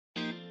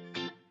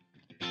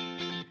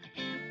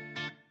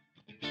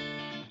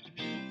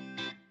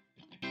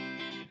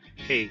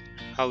Hey,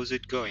 how's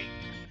it going?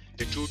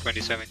 The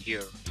TRU27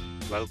 here.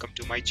 Welcome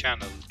to my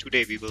channel.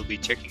 Today we will be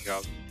checking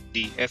out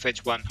the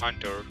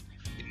FH1-Hunter,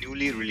 the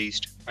newly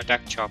released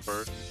attack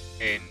chopper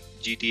in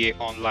GTA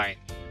Online.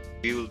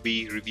 We will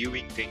be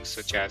reviewing things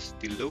such as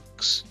the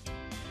looks,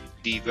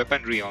 the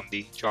weaponry on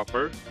the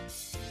chopper,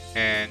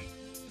 and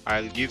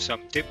I'll give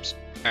some tips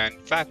and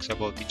facts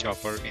about the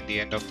chopper in the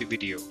end of the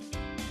video.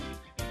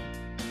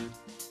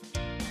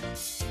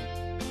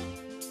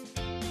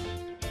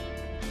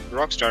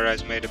 Rockstar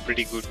has made a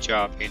pretty good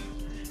job in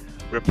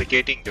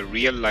replicating the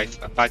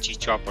real-life Apache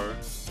chopper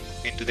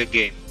into the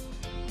game.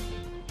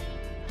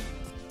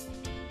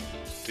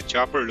 The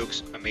chopper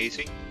looks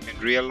amazing in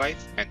real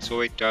life, and so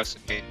it does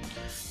in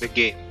the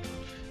game.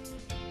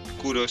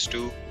 Kudos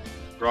to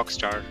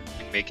Rockstar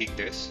in making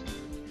this.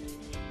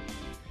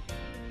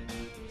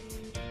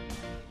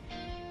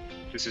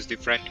 This is the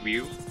front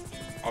view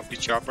of the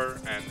chopper,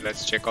 and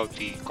let's check out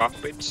the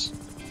cockpits.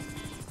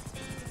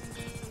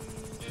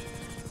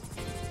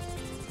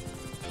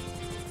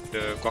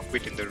 The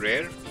cockpit in the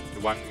rear, the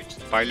one which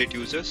the pilot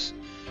uses,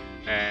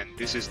 and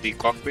this is the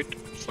cockpit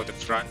for the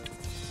front.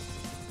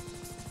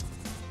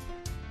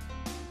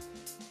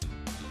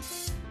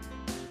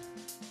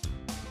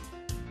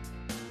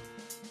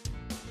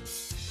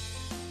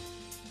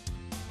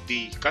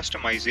 The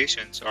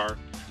customizations are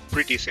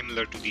pretty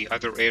similar to the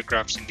other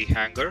aircrafts in the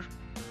hangar.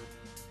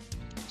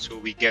 So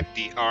we get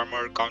the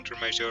armor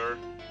countermeasure,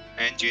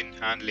 engine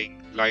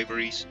handling,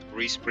 liveries,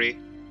 respray,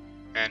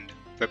 and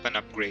weapon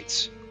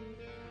upgrades.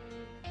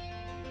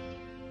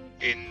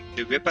 In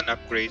the weapon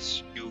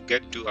upgrades, you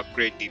get to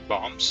upgrade the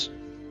bombs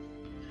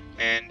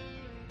and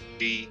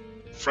the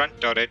front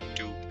turret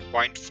to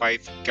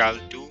 .5 cal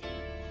 2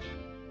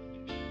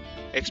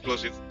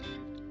 explosive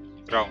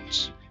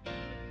rounds.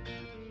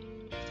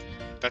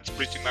 That's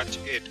pretty much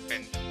it.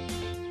 And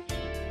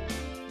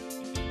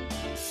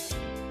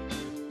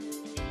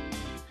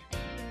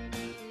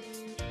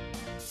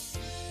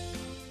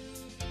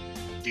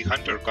the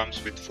Hunter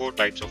comes with 4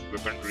 types of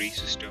weaponry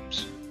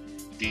systems: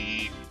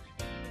 the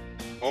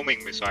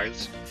homing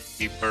missiles,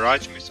 the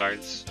barrage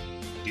missiles,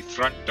 the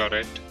front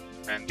turret,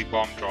 and the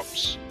bomb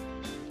drops.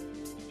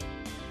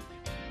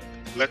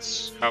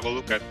 Let's have a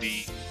look at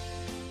these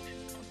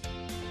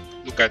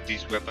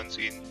weapons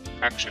in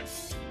action.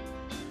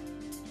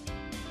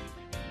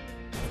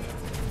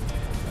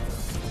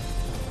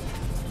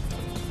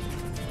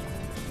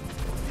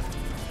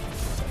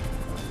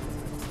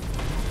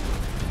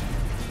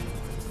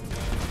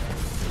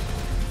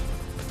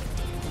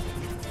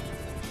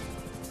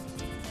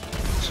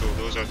 So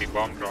those are the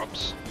bomb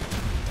drops.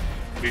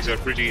 These are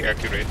pretty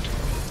accurate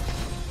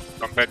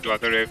compared to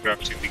other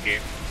aircrafts in the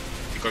game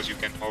because you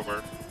can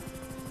hover.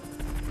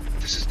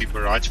 This is the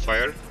barrage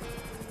fire,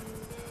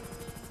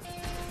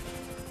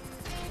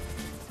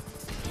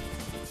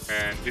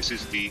 and this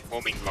is the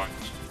homing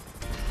launch,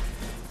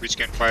 which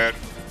can fire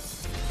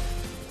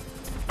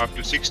up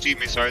to 60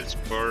 missiles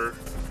per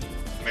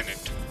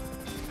minute.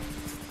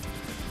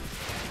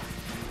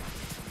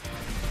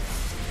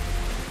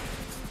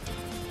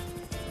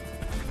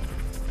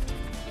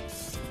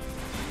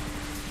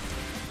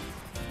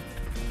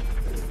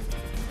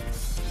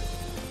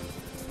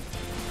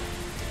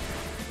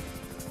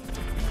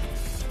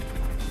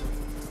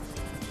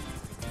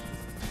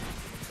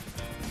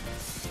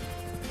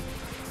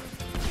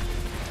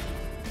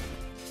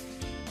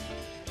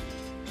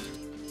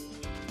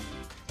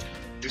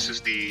 This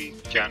is the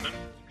cannon,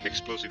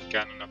 explosive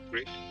cannon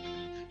upgrade.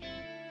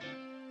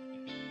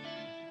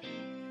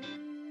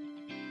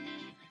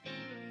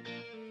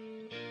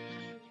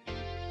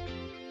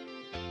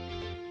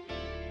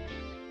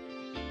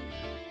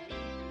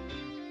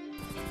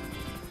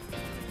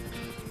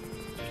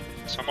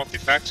 Some of the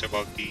facts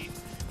about the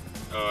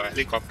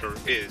helicopter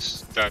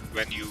is that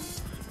when you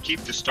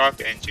keep the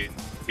stock engine,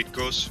 it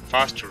goes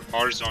faster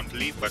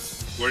horizontally, but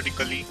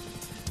vertically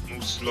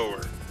moves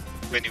slower.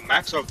 When you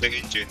max out the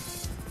engine,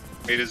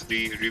 it is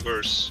the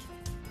reverse.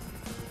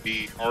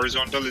 The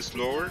horizontal is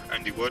slower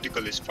and the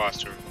vertical is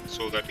faster,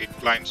 so that it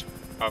climbs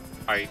up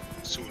high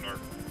sooner.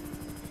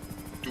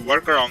 To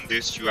work around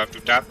this, you have to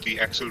tap the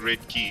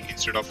accelerate key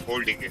instead of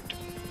holding it,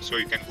 so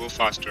you can go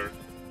faster.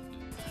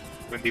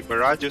 When the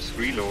barrages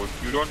reload,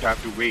 you don't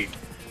have to wait,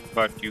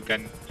 but you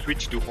can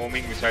switch to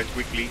homing missiles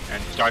quickly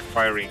and start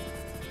firing.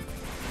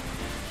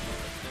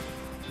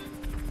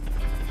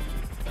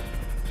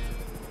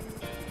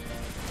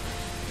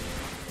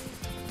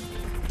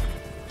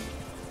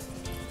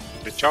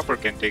 The chopper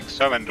can take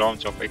 7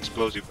 rounds of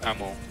explosive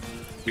ammo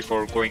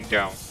before going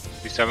down.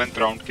 The 7th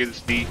round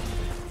kills the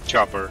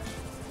chopper.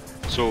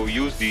 So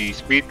use the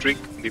speed trick,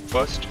 the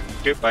first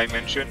tip I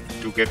mentioned,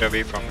 to get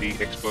away from the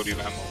explosive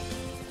ammo.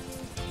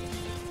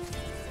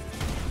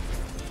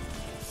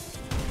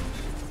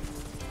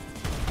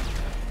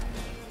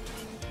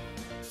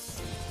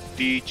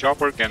 The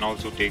chopper can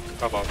also take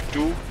about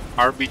 2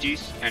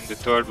 RPGs and the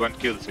 3rd one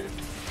kills it.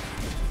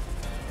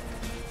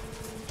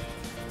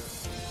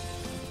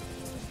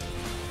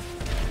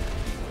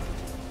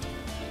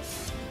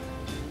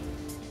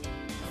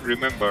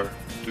 Remember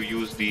to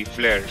use the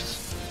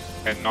flares.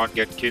 and not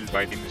get killed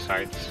by the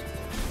missiles.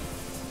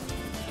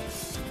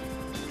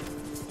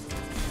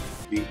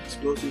 The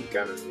explosive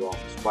cannon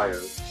rounds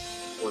fire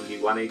only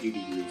 180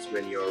 degrees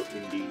when you're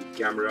in the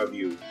camera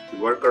view. The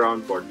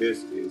workaround for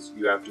this is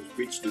you have to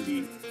switch to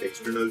the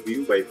external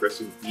view by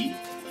pressing E,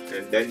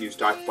 and then you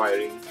start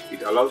firing.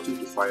 It allows you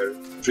to fire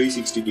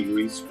 360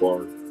 degrees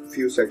for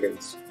few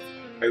seconds.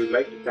 I would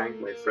like to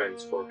thank my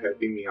friends for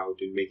helping me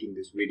out in making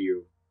this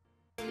video.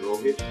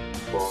 Rohit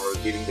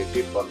for giving the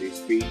tip on the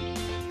speed,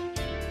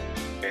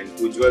 and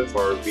Ujjwal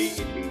for being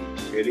in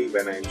the melee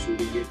when I am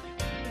shooting it,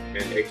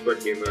 and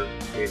Expert Gamer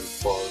in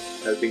for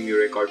helping me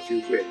record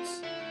few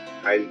clips.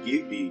 I'll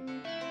give the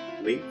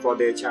link for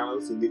their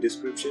channels in the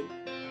description.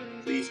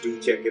 Please do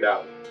check it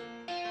out.